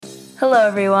Hello,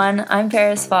 everyone. I'm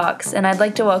Paris Fox, and I'd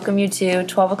like to welcome you to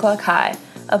 12 O'Clock High,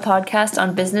 a podcast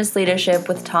on business leadership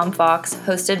with Tom Fox,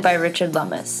 hosted by Richard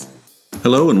Lummis.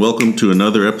 Hello, and welcome to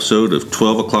another episode of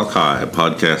 12 O'Clock High, a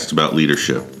podcast about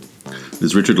leadership. This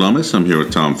is Richard Lummis. I'm here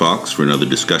with Tom Fox for another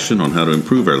discussion on how to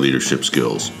improve our leadership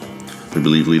skills. We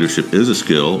believe leadership is a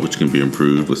skill which can be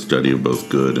improved with study of both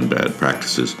good and bad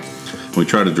practices. We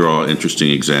try to draw interesting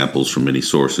examples from many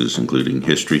sources, including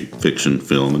history, fiction,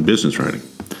 film, and business writing.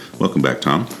 Welcome back,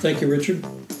 Tom. Thank you, Richard.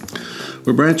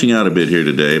 We're branching out a bit here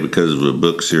today because of a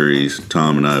book series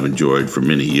Tom and I have enjoyed for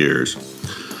many years.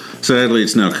 Sadly,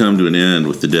 it's now come to an end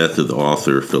with the death of the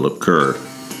author, Philip Kerr.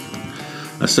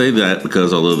 I say that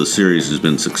because although the series has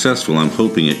been successful, I'm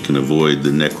hoping it can avoid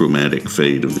the necromantic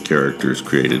fate of the characters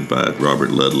created by Robert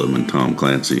Ludlum and Tom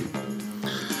Clancy.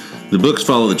 The books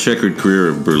follow the checkered career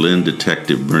of Berlin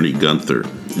detective Bernie Gunther,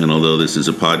 and although this is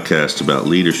a podcast about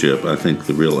leadership, I think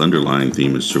the real underlying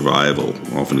theme is survival,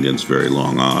 often against very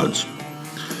long odds.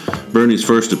 Bernie's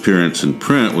first appearance in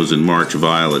print was in March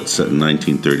Violet, set in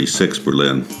 1936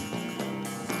 Berlin.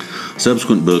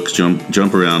 Subsequent books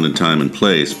jump around in time and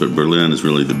place, but Berlin is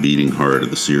really the beating heart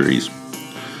of the series.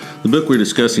 The book we're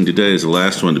discussing today is the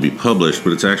last one to be published,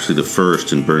 but it's actually the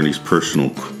first in Bernie's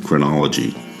personal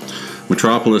chronology.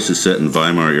 Metropolis is set in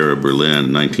Weimar-era Berlin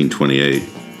in 1928,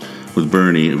 with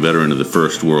Bernie, a veteran of the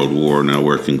First World War, now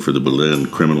working for the Berlin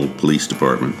Criminal Police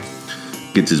Department.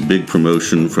 Gets his big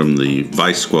promotion from the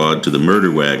Vice Squad to the Murder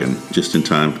Wagon, just in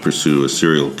time to pursue a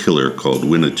serial killer called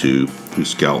Winnetou, who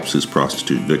scalps his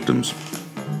prostitute victims.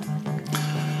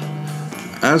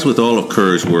 As with all of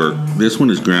Kerr's work, this one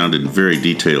is grounded in very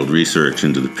detailed research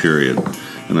into the period,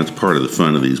 and that's part of the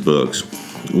fun of these books.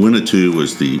 Winnetou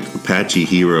was the Apache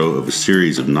hero of a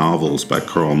series of novels by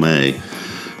Karl May,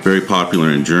 very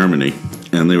popular in Germany,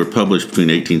 and they were published between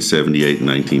 1878 and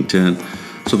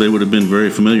 1910, so they would have been very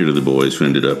familiar to the boys who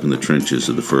ended up in the trenches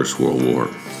of the First World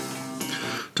War.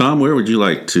 Tom, where would you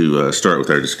like to start with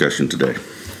our discussion today?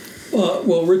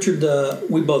 Well, Richard,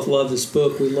 we both love this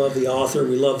book. We love the author.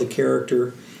 We love the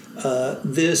character.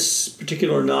 This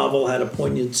particular novel had a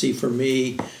poignancy for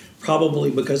me,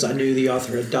 probably because I knew the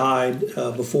author had died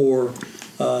before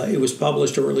it was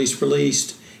published or at least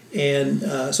released. And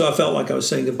so I felt like I was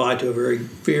saying goodbye to a very,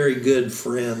 very good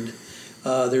friend.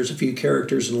 There's a few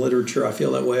characters in literature I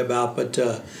feel that way about, but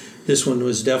this one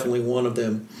was definitely one of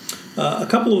them. A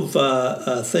couple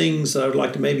of things that I would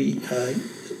like to maybe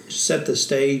set the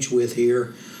stage with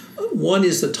here. One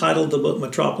is the title of the book,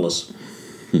 Metropolis.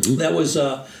 Mm-hmm. That was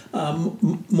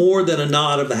more than a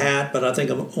nod of the hat, but I think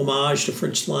an homage to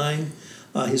Fritz Lang,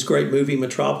 his great movie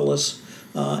Metropolis.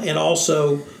 And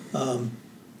also,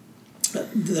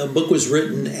 the book was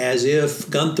written as if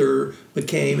Gunther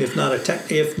became, if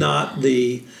not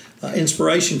the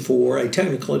inspiration for, a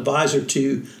technical advisor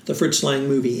to the Fritz Lang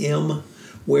movie M,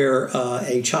 where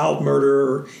a child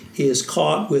murderer is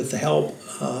caught with the help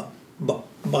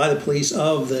by the police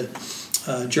of the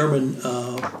German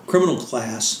criminal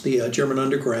class, the German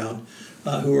underground,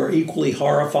 who are equally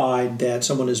horrified that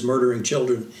someone is murdering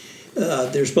children.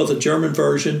 There's both a German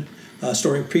version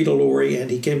starring Peter Lorre, and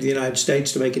he came to the United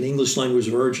States to make an English language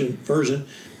version.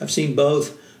 I've seen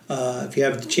both. If you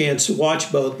have the chance to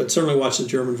watch both, but certainly watch the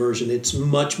German version. It's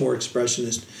much more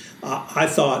expressionist. I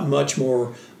thought much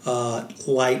more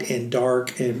light and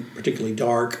dark, and particularly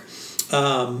dark.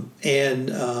 And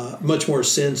much more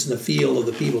sense in the feel of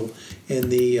the people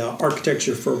and the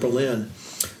architecture for Berlin.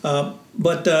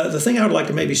 But the thing I would like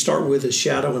to maybe start with is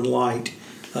shadow and light,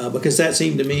 because that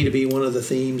seemed to me to be one of the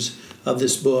themes of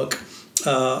this book.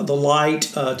 The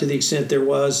light, to the extent there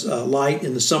was light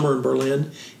in the summer in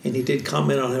Berlin, and he did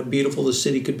comment on how beautiful the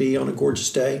city could be on a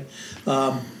gorgeous day.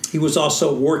 He was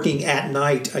also working at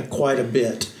night quite a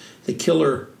bit. The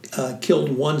killer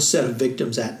killed one set of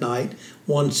victims at night,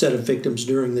 one set of victims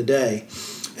during the day.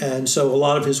 And so a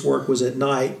lot of his work was at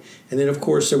night. And then, of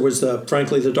course, there was,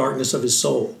 frankly, the darkness of his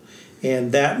soul.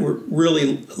 And that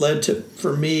really led to,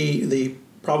 for me,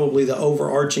 probably the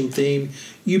overarching theme.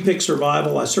 You pick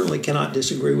survival. I certainly cannot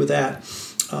disagree with that.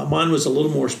 Mine was a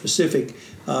little more specific,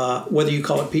 whether you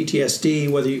call it PTSD,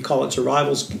 whether you call it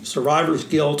survivor's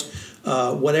guilt,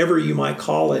 whatever you might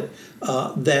call it,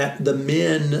 that the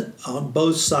men on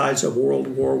both sides of World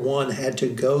War I had to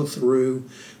go through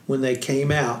when they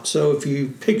came out. So if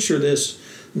you picture this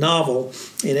novel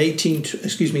in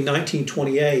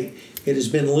 1928, it has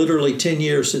been literally 10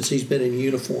 years since he's been in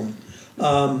uniform.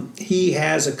 He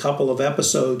has a couple of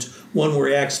episodes, one where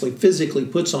he actually physically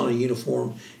puts on a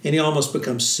uniform and he almost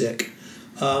becomes sick.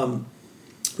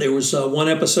 There was one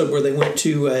episode where they went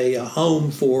to a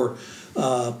home for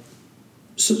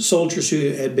soldiers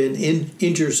who had been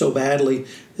injured so badly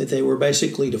that they were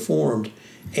basically deformed.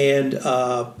 And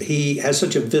he has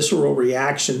such a visceral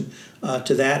reaction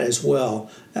to that as well,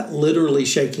 literally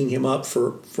shaking him up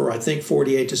for I think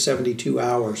 48 to 72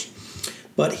 hours.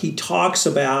 But he talks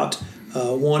about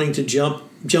wanting to jump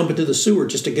into the sewer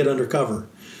just to get under cover.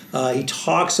 He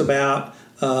talks about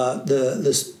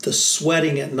the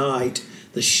sweating at night,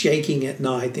 the shaking at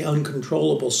night, the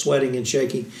uncontrollable sweating and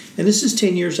shaking. And this is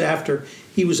 10 years after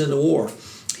he was in the war.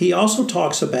 He also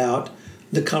talks about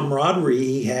the camaraderie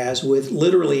he has with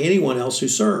literally anyone else who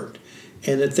served,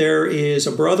 and that there is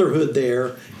a brotherhood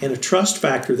there and a trust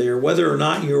factor there, whether or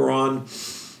not you're on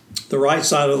the right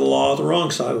side of the law or the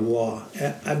wrong side of the law.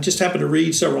 I've just happened to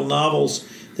read several novels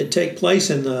that take place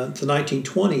in the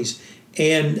 1920s,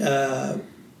 and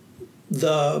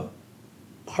the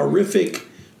horrific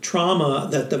trauma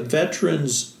that the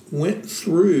veterans went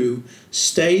through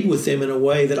stayed with them in a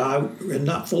way that I had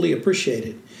not fully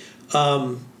appreciated.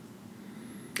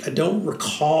 I don't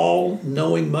recall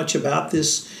knowing much about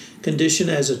this condition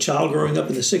as a child growing up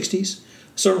in the 60s.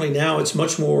 Certainly now it's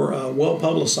much more well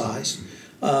publicized.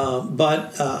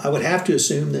 But I would have to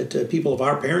assume that people of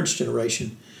our parents'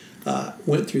 generation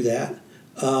went through that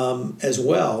as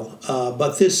well.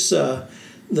 But this,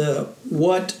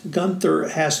 what Gunther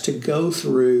has to go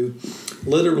through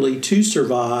literally to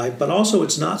survive, but also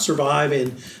it's not survive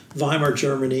in Weimar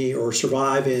Germany or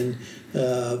survive in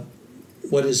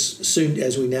what is soon,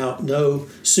 as we now know,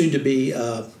 soon to be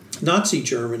Nazi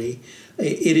Germany.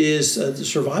 It is the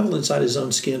survival inside his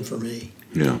own skin for me.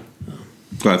 Yeah.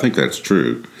 Well, I think that's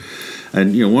true.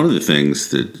 And, one of the things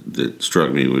that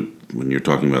struck me when you're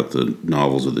talking about the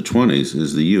novels of the 20s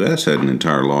is the U.S. had an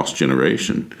entire lost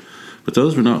generation. But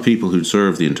those were not people who'd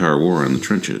served the entire war in the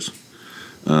trenches.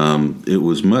 It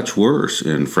was much worse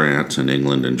in France and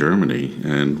England and Germany,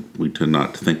 and we tend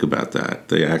not to think about that.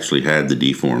 They actually had the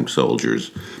deformed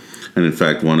soldiers. And in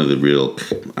fact, one of the real,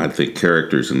 I think,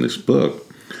 characters in this book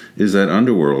is that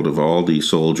underworld of all these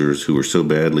soldiers who were so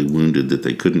badly wounded that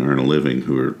they couldn't earn a living,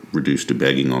 who were reduced to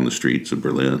begging on the streets of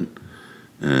Berlin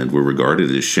and were regarded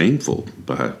as shameful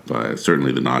by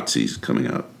certainly the Nazis coming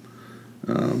up,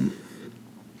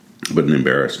 but an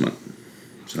embarrassment.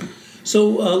 So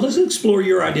let's explore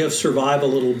your idea of survive a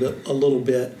little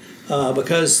bit,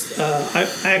 because I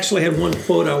actually had one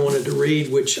quote I wanted to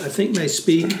read, which I think may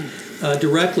speak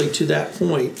directly to that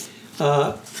point.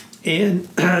 And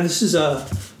this is a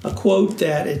quote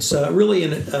that it's really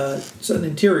it's an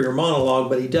interior monologue,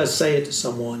 but he does say it to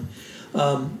someone.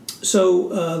 So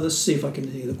let's see if I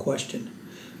can do the question.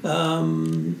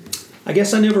 I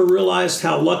guess I never realized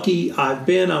how lucky I've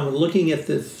been. I'm looking at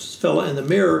this fella in the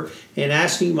mirror and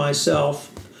asking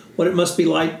myself what it must be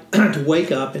like to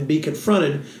wake up and be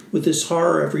confronted with this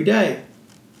horror every day.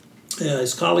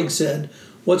 His colleague said,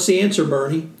 "What's the answer,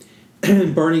 Bernie?"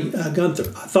 And Bernie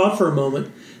Gunther, I thought for a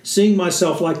moment. Seeing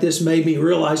myself like this made me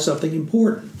realize something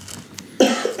important,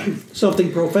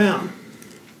 something profound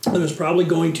that was probably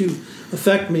going to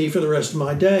affect me for the rest of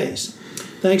my days.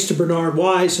 Thanks to Bernard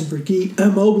Weiss and Brigitte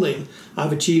Mobling,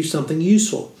 I've achieved something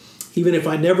useful, even if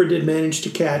I never did manage to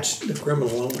catch the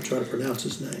criminal. I won't try to pronounce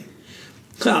his name.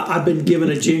 I've been given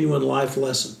a genuine life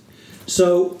lesson.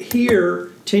 So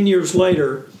here, 10 years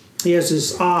later, he has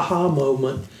this aha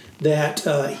moment that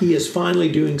he is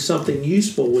finally doing something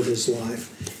useful with his life.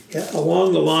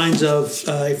 Along the lines of,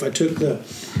 if I took the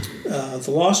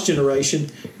lost generation,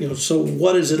 so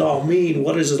what does it all mean?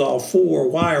 What is it all for?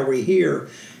 Why are we here?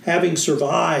 Having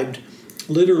survived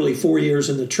literally 4 years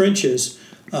in the trenches,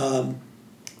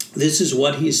 this is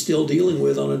what he's still dealing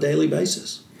with on a daily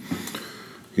basis.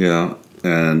 Yeah,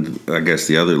 and I guess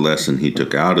the other lesson he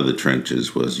took out of the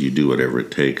trenches was you do whatever it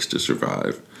takes to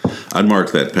survive. I'd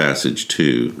mark that passage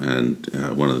too, and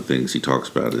one of the things he talks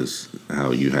about is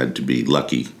how you had to be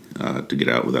lucky to get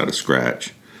out without a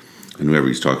scratch. And whoever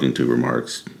he's talking to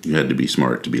remarks, you had to be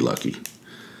smart to be lucky.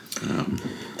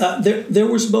 There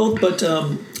was both, but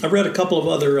I read a couple of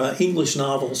other English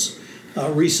novels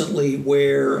recently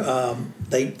where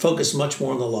they focus much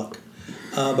more on the luck,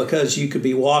 because you could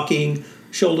be walking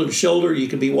shoulder to shoulder, you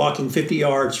could be walking 50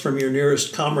 yards from your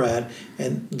nearest comrade,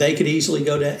 and they could easily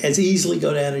go down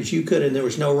as you could, and there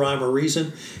was no rhyme or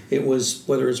reason. It was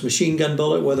whether it was a machine gun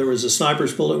bullet, whether it was a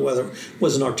sniper's bullet, whether it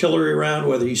was an artillery round,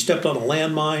 whether you stepped on a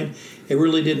landmine. It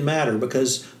really didn't matter,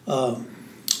 because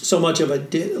so much of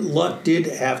it luck did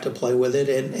have to play with it,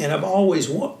 and I've always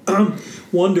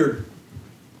wondered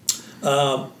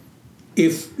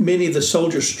if many of the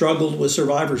soldiers struggled with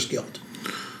survivor's guilt.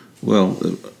 Well,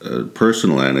 a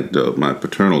personal anecdote, my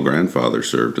paternal grandfather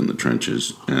served in the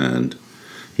trenches, and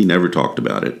he never talked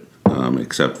about it.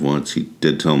 except once he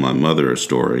did tell my mother a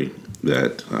story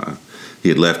that he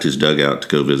had left his dugout to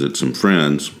go visit some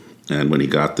friends, and when he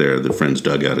got there, the friend's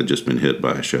dugout had just been hit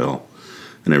by a shell,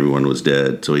 and everyone was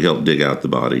dead. So he helped dig out the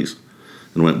bodies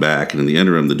and went back, and in the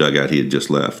interim, the dugout he had just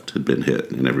left had been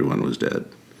hit, and everyone was dead.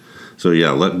 So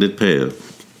yeah, luck did play a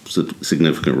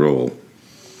significant role.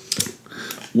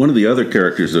 One of the other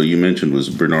characters, though, you mentioned was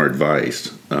Bernard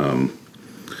Weiss,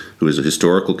 who is a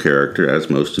historical character, as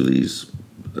most of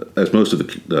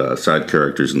the side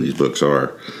characters in these books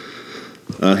are.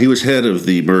 He was head of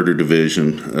the murder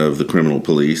division of the criminal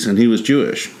police, and he was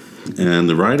Jewish. And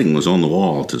the writing was on the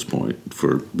wall at this point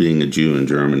for being a Jew in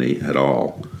Germany at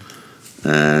all.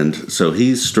 And so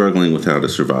he's struggling with how to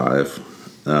survive.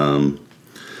 And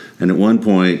at one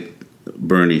point,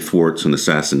 Bernie thwarts an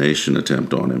assassination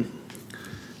attempt on him.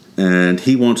 And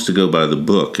he wants to go by the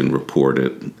book and report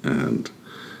it. And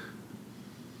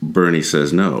Bernie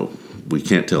says, no, we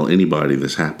can't tell anybody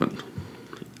this happened.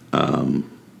 And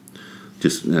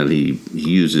he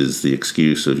uses the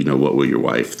excuse of, what will your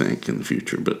wife think in the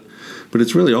future? But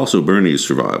it's really also Bernie's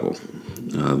survival.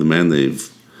 The man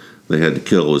they had to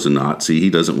kill was a Nazi. He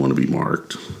doesn't want to be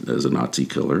marked as a Nazi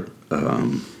killer.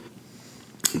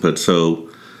 But so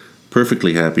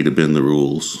perfectly happy to bend the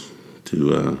rules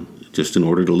just in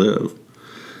order to live.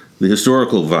 The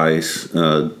historical Weiss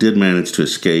did manage to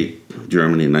escape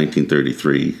Germany in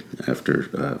 1933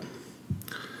 after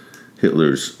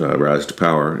Hitler's rise to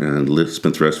power, and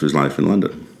spent the rest of his life in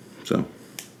London. So,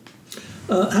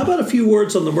 how about a few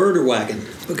words on the murder wagon?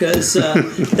 Because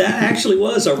that actually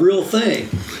was a real thing.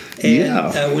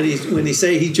 And when he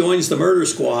say he joins the murder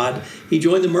squad, he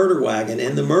joined the murder wagon,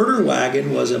 and the murder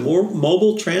wagon was a more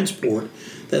mobile transport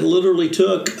that literally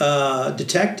took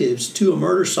detectives to a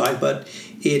murder site, but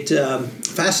it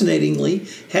fascinatingly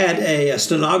had a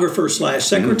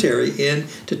stenographer/secretary in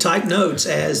to type notes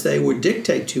as they would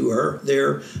dictate to her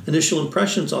their initial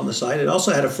impressions on the site. It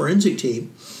also had a forensic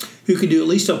team who could do at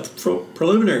least a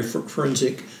preliminary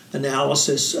forensic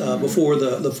analysis before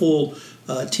the full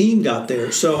team got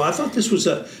there. So I thought this was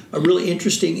a really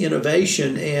interesting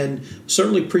innovation, and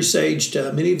certainly presaged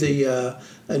many of the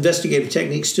investigative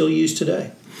techniques still used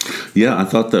today. Yeah, I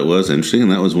thought that was interesting,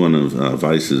 and that was one of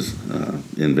Weiss's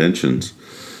inventions.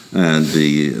 And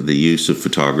the use of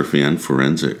photography and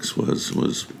forensics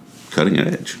was cutting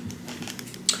edge.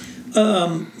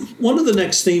 One of the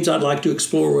next themes I'd like to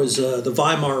explore was the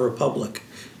Weimar Republic,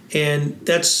 and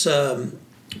that's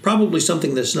probably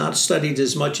something that's not studied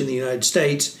as much in the United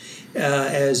States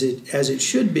as it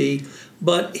should be.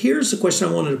 But here's the question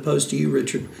I wanted to pose to you,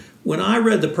 Richard. When I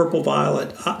read The Purple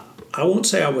Violet, I won't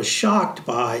say I was shocked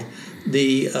by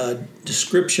the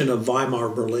description of Weimar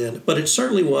Berlin, but it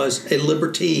certainly was a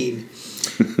libertine,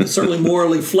 certainly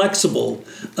morally flexible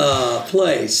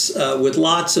place with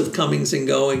lots of comings and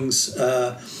goings.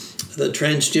 The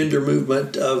transgender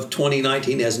movement of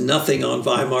 2019 has nothing on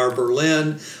Weimar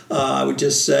Berlin. I would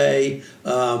just say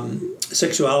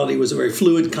sexuality was a very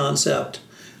fluid concept,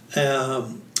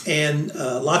 and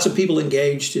lots of people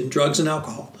engaged in drugs and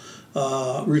alcohol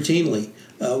routinely.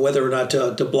 Whether or not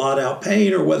to blot out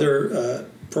pain or whether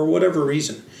for whatever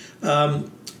reason. And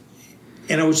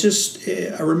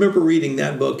I remember reading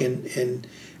that book and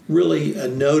really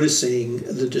noticing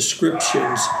the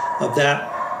descriptions of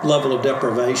that level of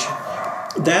deprivation.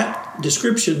 That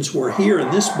descriptions were here in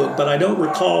this book, but I don't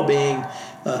recall being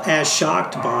as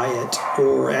shocked by it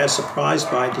or as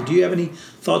surprised by it. Did you have any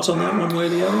thoughts on that one way or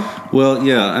the other? Well,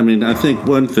 yeah, I think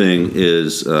one thing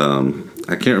is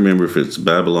I can't remember if it's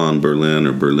Babylon Berlin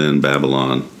or Berlin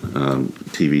Babylon.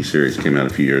 TV series came out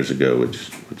a few years ago, which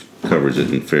covers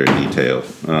it in fair detail,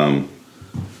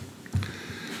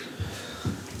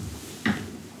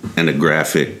 and a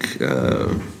graphic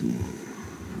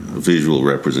visual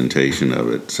representation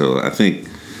of it. So I think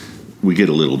we get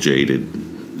a little jaded,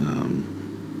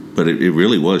 but it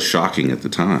really was shocking at the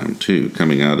time too,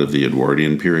 coming out of the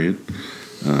Edwardian period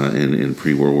in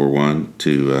pre-World War I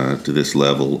to this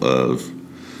level of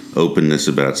openness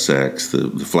about sex.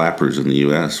 The flappers in the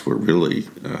U.S. were really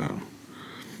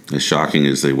as shocking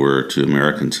as they were to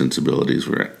American sensibilities,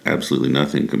 were absolutely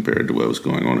nothing compared to what was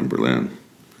going on in Berlin.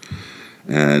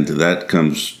 And that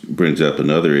brings up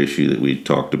another issue that we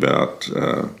talked about,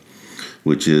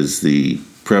 which is the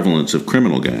prevalence of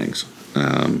criminal gangs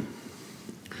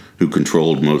who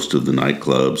controlled most of the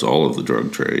nightclubs, all of the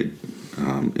drug trade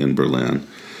in Berlin,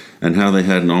 and how they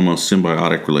had an almost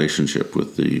symbiotic relationship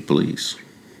with the police.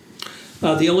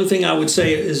 The only thing I would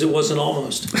say is it wasn't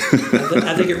almost.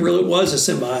 I think it really was a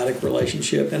symbiotic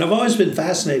relationship, and I've always been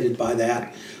fascinated by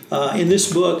that. In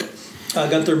this book,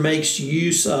 Gunther makes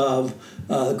use of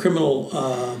the criminal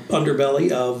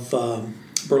underbelly of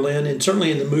Berlin, and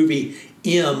certainly in the movie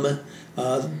M,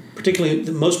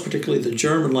 most particularly the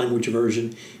German language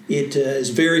version, it is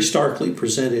very starkly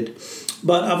presented.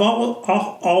 But I've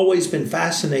always been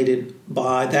fascinated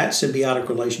by that symbiotic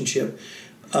relationship.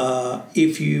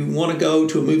 If you want to go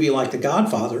to a movie like The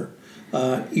Godfather,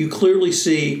 you clearly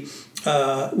see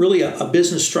really a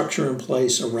business structure in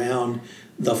place around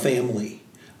the family.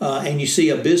 And you see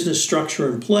a business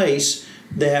structure in place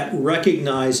that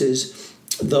recognizes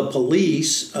the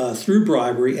police through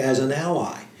bribery as an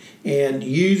ally and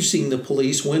using the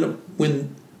police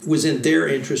when was in their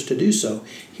interest to do so.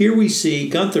 Here we see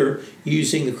Gunther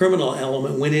using the criminal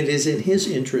element when it is in his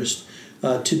interest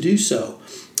to do so.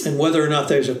 And whether or not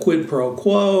there's a quid pro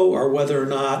quo or whether or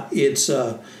not it's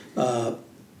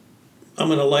I'm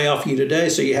going to lay off you today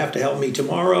so you have to help me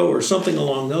tomorrow or something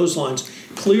along those lines,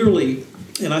 clearly,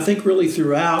 and I think really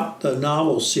throughout the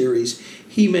novel series,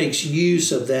 he makes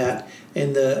use of that.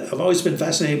 And I've always been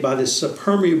fascinated by this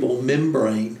permeable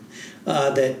membrane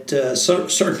that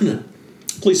certain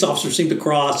police officers seem to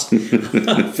cross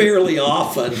fairly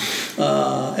often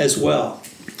as well.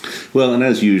 Well, and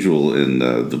as usual in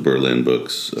the Berlin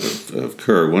books of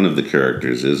Kerr, one of the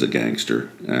characters is a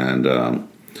gangster. And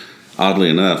oddly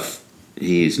enough,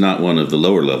 he's not one of the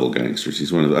lower-level gangsters.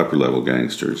 He's one of the upper-level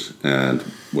gangsters. And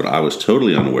what I was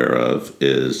totally unaware of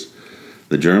is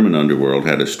the German underworld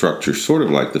had a structure sort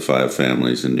of like the Five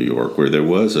Families in New York, where there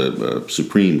was a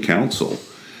supreme council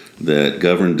that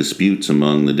governed disputes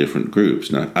among the different groups.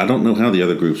 Now, I don't know how the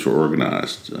other groups were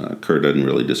organized. Kerr doesn't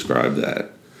really describe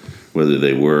that, whether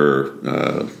they were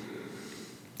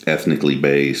ethnically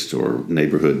based or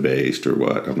neighborhood based or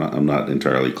what. I'm not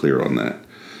entirely clear on that.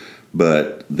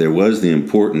 But there was the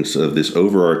importance of this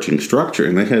overarching structure,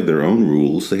 and they had their own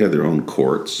rules. They had their own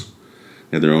courts,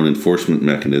 they had their own enforcement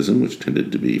mechanism, which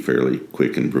tended to be fairly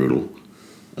quick and brutal.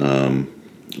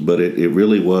 But it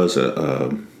really was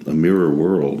a mirror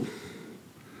world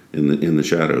in the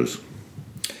shadows.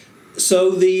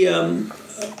 So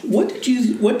what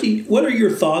are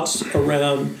your thoughts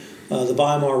around the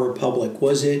Weimar Republic?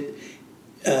 Was it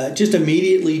just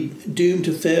immediately doomed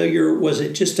to failure? Was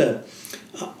it just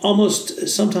almost,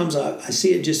 sometimes I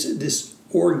see it just this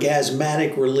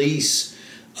orgasmatic release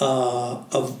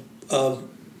of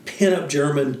pent-up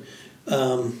German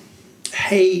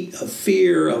hate, of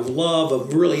fear, of love,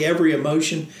 of really every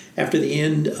emotion after the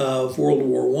end of World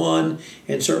War I,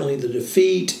 and certainly the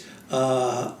defeat.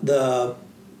 The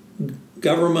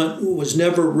government was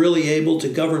never really able to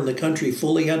govern the country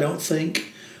fully, I don't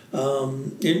think.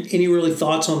 Any really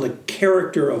thoughts on the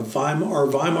character of Weimar, or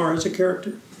Weimar as a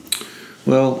character?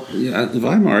 Well, yeah,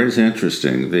 Weimar is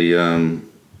interesting.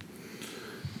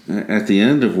 At the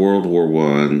end of World War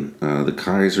I, the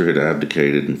Kaiser had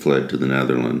abdicated and fled to the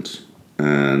Netherlands,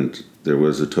 and there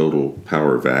was a total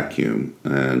power vacuum.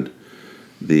 And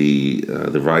the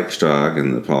Reichstag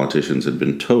and the politicians had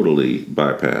been totally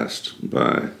bypassed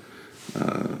by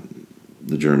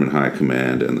the German High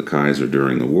Command and the Kaiser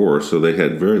during the war, so they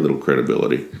had very little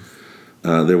credibility.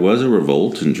 There was a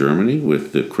revolt in Germany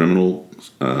with the criminal,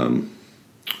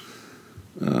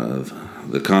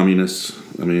 the communists,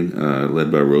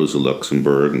 led by Rosa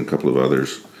Luxemburg and a couple of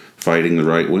others, fighting the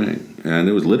right wing. And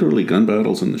there was literally gun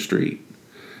battles in the street.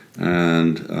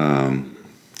 And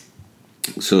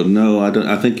so, no,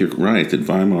 I think you're right that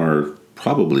Weimar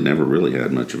probably never really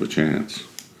had much of a chance.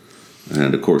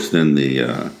 And, of course, then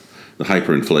the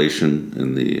hyperinflation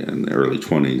in the early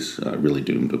 20s really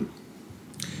doomed them.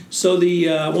 So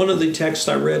one of the texts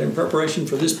I read in preparation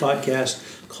for this podcast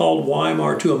called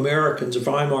Weimar to Americans,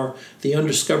 Weimar, the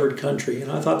undiscovered country. And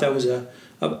I thought that was a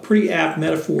pretty apt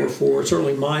metaphor for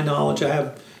certainly my knowledge. I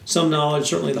have some knowledge,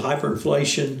 certainly the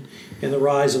hyperinflation and the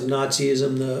rise of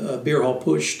Nazism, the beer hall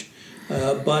pushed.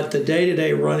 But the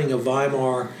day-to-day running of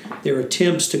Weimar, their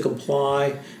attempts to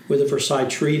comply with the Versailles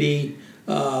Treaty,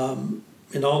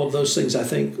 and all of those things, I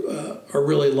think, are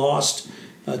really lost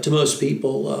to most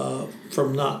people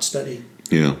from not studying.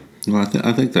 Yeah, well,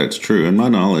 I think that's true, and my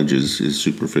knowledge is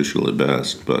superficial at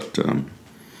best. But on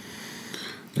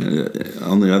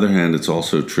the other hand, it's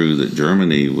also true that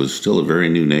Germany was still a very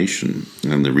new nation,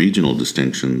 and the regional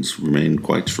distinctions remained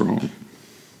quite strong.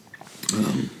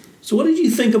 So what did you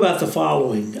think about the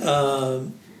following?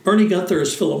 Bernie Gunther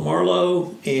is Philip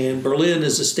Marlowe, and Berlin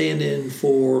is a stand-in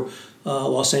for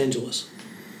Los Angeles.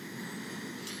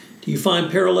 Do you find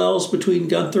parallels between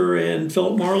Gunther and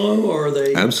Philip Marlowe, or are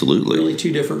they absolutely really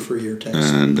too different for your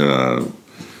taste?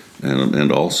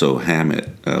 And also Hammett.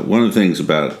 One of the things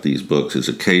about these books is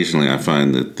occasionally I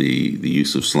find that the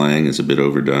use of slang is a bit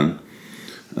overdone,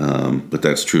 but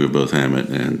that's true of both Hammett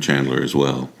and Chandler as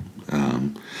well.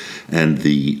 And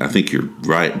I think you're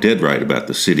right, dead right about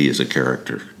the city as a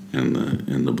character in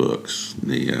the books.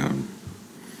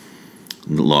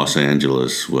 Los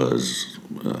Angeles was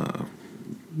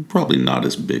probably not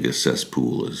as big a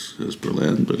cesspool as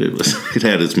Berlin, but it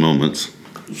had its moments.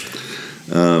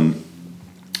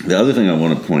 The other thing I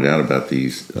want to point out about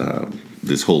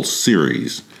this whole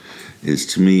series is,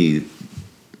 to me,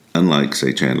 unlike,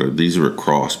 say, Chandler, these are a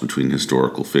cross between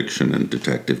historical fiction and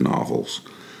detective novels.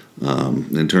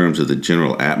 In terms of the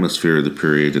general atmosphere of the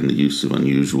period and the use of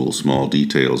unusual small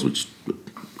details, which,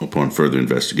 upon further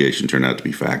investigation, turn out to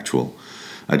be factual,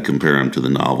 I'd compare them to the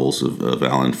novels of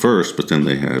Alan First, but then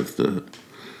they have the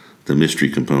mystery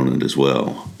component as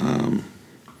well.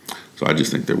 So I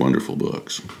just think they're wonderful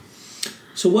books.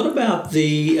 So what about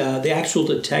the actual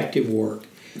detective work?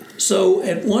 So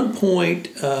at one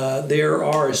point, there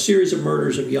are a series of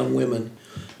murders of young women.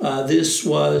 This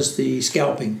was the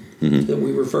scalping that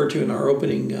we referred to in our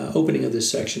opening of this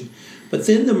section. But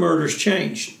then the murders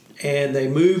changed, and they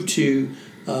moved to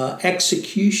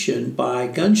execution by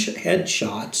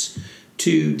headshots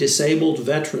to disabled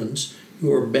veterans who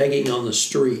were begging on the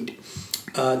street.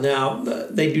 Now,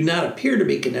 they do not appear to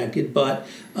be connected, but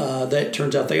that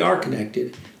turns out they are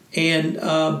connected. And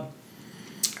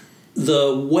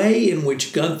the way in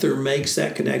which Gunther makes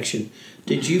that connection,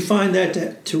 did you find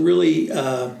that to really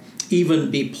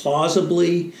even be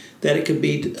plausibly that it could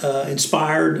be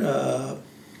inspired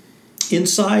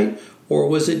insight, or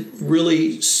was it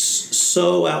really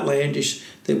so outlandish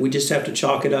that we just have to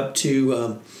chalk it up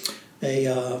to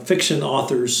a fiction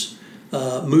author's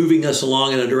moving us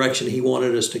along in a direction he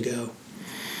wanted us to go?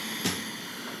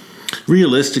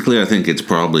 Realistically, I think it's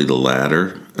probably the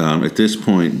latter. At this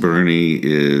point, Bernie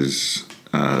is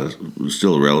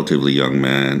still a relatively young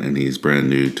man, and he's brand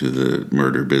new to the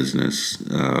murder business.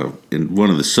 In one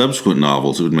of the subsequent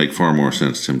novels, it would make far more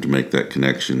sense to him to make that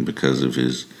connection because of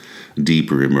his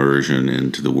deeper immersion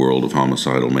into the world of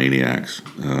homicidal maniacs.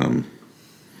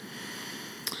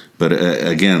 But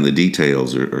again, the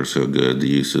details are so good. The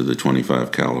use of the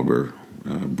 .25 caliber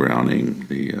Browning,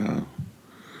 the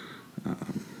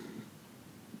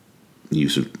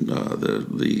use of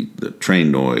the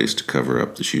train noise to cover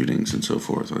up the shootings and so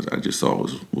forth, I just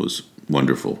thought was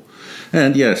wonderful.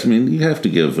 And yes, I mean, you have to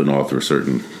give an author a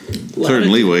certain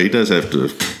leeway. He does have to,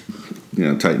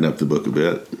 tighten up the book a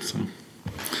bit. So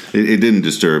it didn't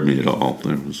disturb me at all.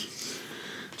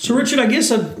 So, Richard, I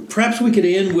guess perhaps we could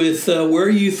end with where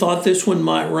you thought this one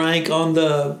might rank on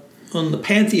the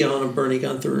pantheon of Bernie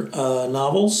Gunther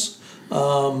novels.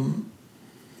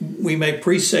 We may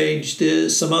presage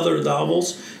some other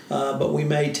novels, but we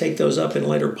may take those up in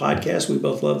later podcasts. We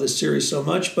both love this series so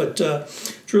much, but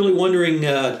truly wondering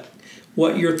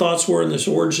what your thoughts were in this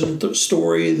origin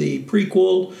story, the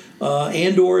prequel,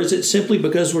 and or is it simply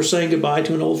because we're saying goodbye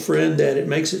to an old friend that it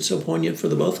makes it so poignant for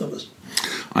the both of us?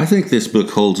 I think this book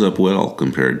holds up well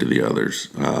compared to the others.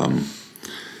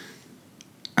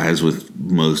 As with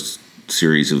most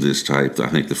series of this type, I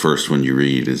think the first one you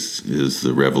read is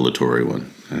the revelatory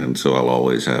one, and so I'll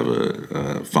always have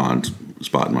a fond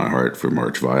spot in my heart for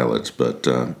March Violets. But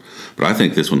I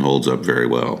think this one holds up very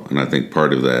well, and I think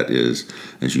part of that is,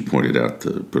 as you pointed out,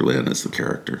 the Berlin as the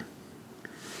character.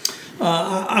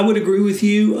 I would agree with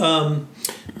you.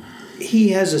 He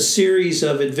has a series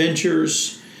of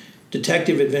adventures,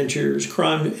 detective adventures,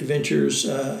 crime adventures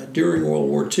during World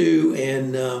War II,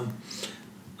 and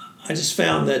I just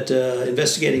found that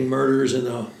investigating murders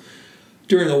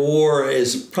during a war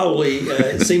is probably,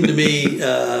 it seemed to me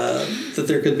that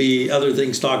there could be other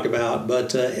things talked about.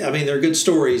 But, I mean, they're good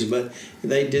stories, but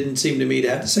they didn't seem to me to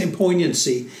have the same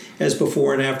poignancy as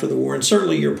before and after the war. And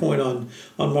certainly your point on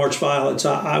March Violets,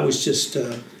 I was just,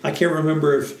 I can't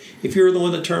remember if you're the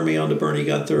one that turned me on to Bernie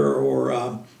Gunther or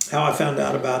how I found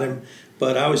out about him,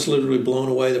 but I was literally blown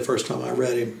away the first time I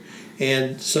read him.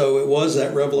 And so it was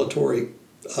that revelatory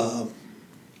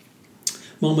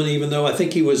moment, even though I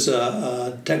think he was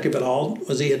a detective at Alden.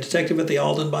 Was he a detective at the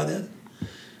Alden by then?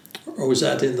 Or was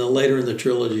that later in the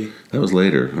trilogy? That was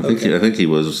later. I think he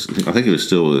was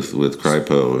still with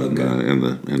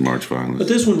Kripo in March Violence. But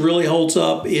this one really holds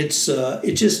up. It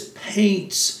just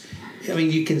paints. I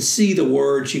mean, you can see the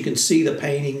words, you can see the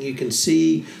painting, you can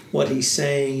see what he's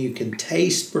saying, you can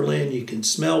taste Berlin, you can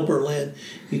smell Berlin,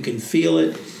 you can feel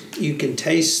it, you can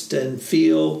taste and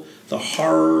feel the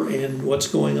horror and what's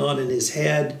going on in his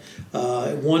head.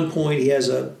 At one point, he has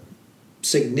a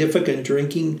significant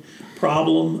drinking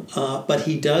problem, but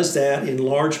he does that in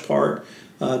large part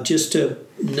just to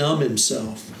numb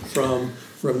himself from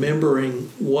remembering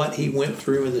what he went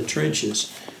through in the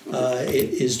trenches.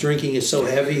 His drinking is so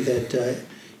heavy that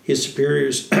his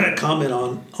superiors comment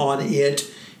on it,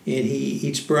 and he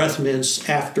eats breath mints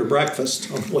after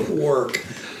breakfast on the way to work.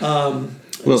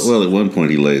 Well, at one point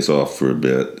he lays off for a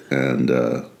bit, and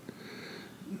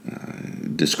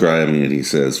describing it, he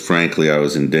says, "Frankly, I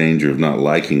was in danger of not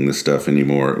liking the stuff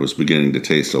anymore. It was beginning to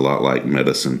taste a lot like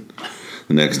medicine.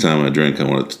 The next time I drink, I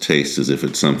want it to taste as if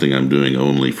it's something I'm doing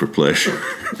only for pleasure."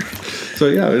 So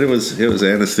yeah, it was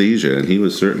anesthesia, and he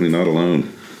was certainly not alone.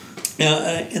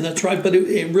 And that's right. But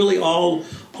it really all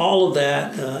of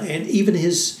that, and even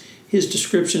his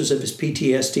descriptions of his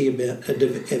PTSD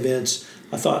events,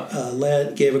 I thought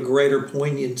gave a greater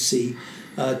poignancy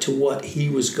to what he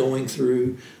was going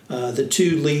through. The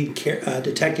two lead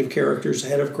detective characters, the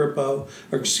head of the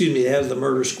head of the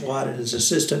murder squad and his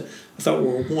assistant, I thought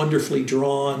were wonderfully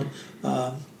drawn.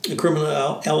 The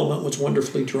criminal element was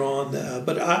wonderfully drawn.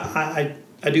 But I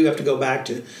do have to go back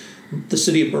to the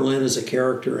city of Berlin as a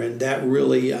character, and that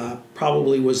really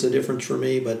probably was the difference for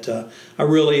me. But I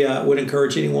really would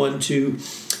encourage anyone to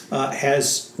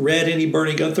has read any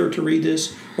Bernie Gunther to read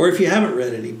this, or if you haven't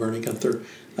read any Bernie Gunther,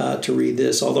 to read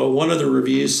this. Although one of the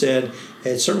reviews said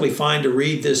it's certainly fine to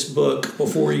read this book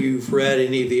before you've read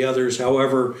any of the others.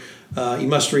 However, you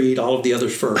must read all of the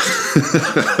others first.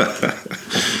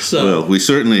 Well, we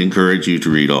certainly encourage you to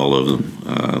read all of them.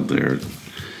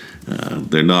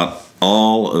 They're not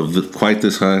all of quite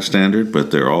this high standard,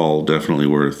 but they're all definitely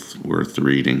worth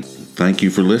reading. Thank you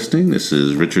for listening. This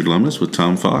is Richard Lummis with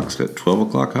Tom Fox at 12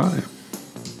 O'Clock High.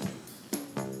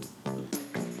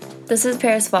 This is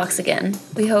Paris Fox again.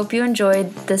 We hope you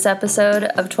enjoyed this episode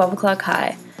of 12 O'Clock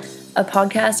High, a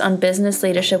podcast on business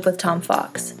leadership with Tom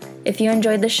Fox. If you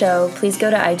enjoyed the show, please go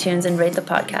to iTunes and rate the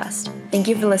podcast. Thank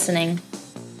you for listening.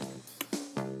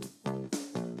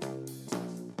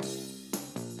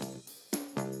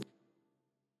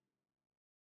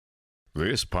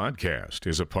 This podcast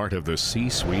is a part of the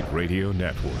C-Suite Radio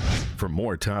Network. For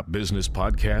more top business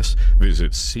podcasts,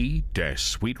 visit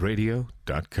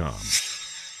c-suiteradio.com.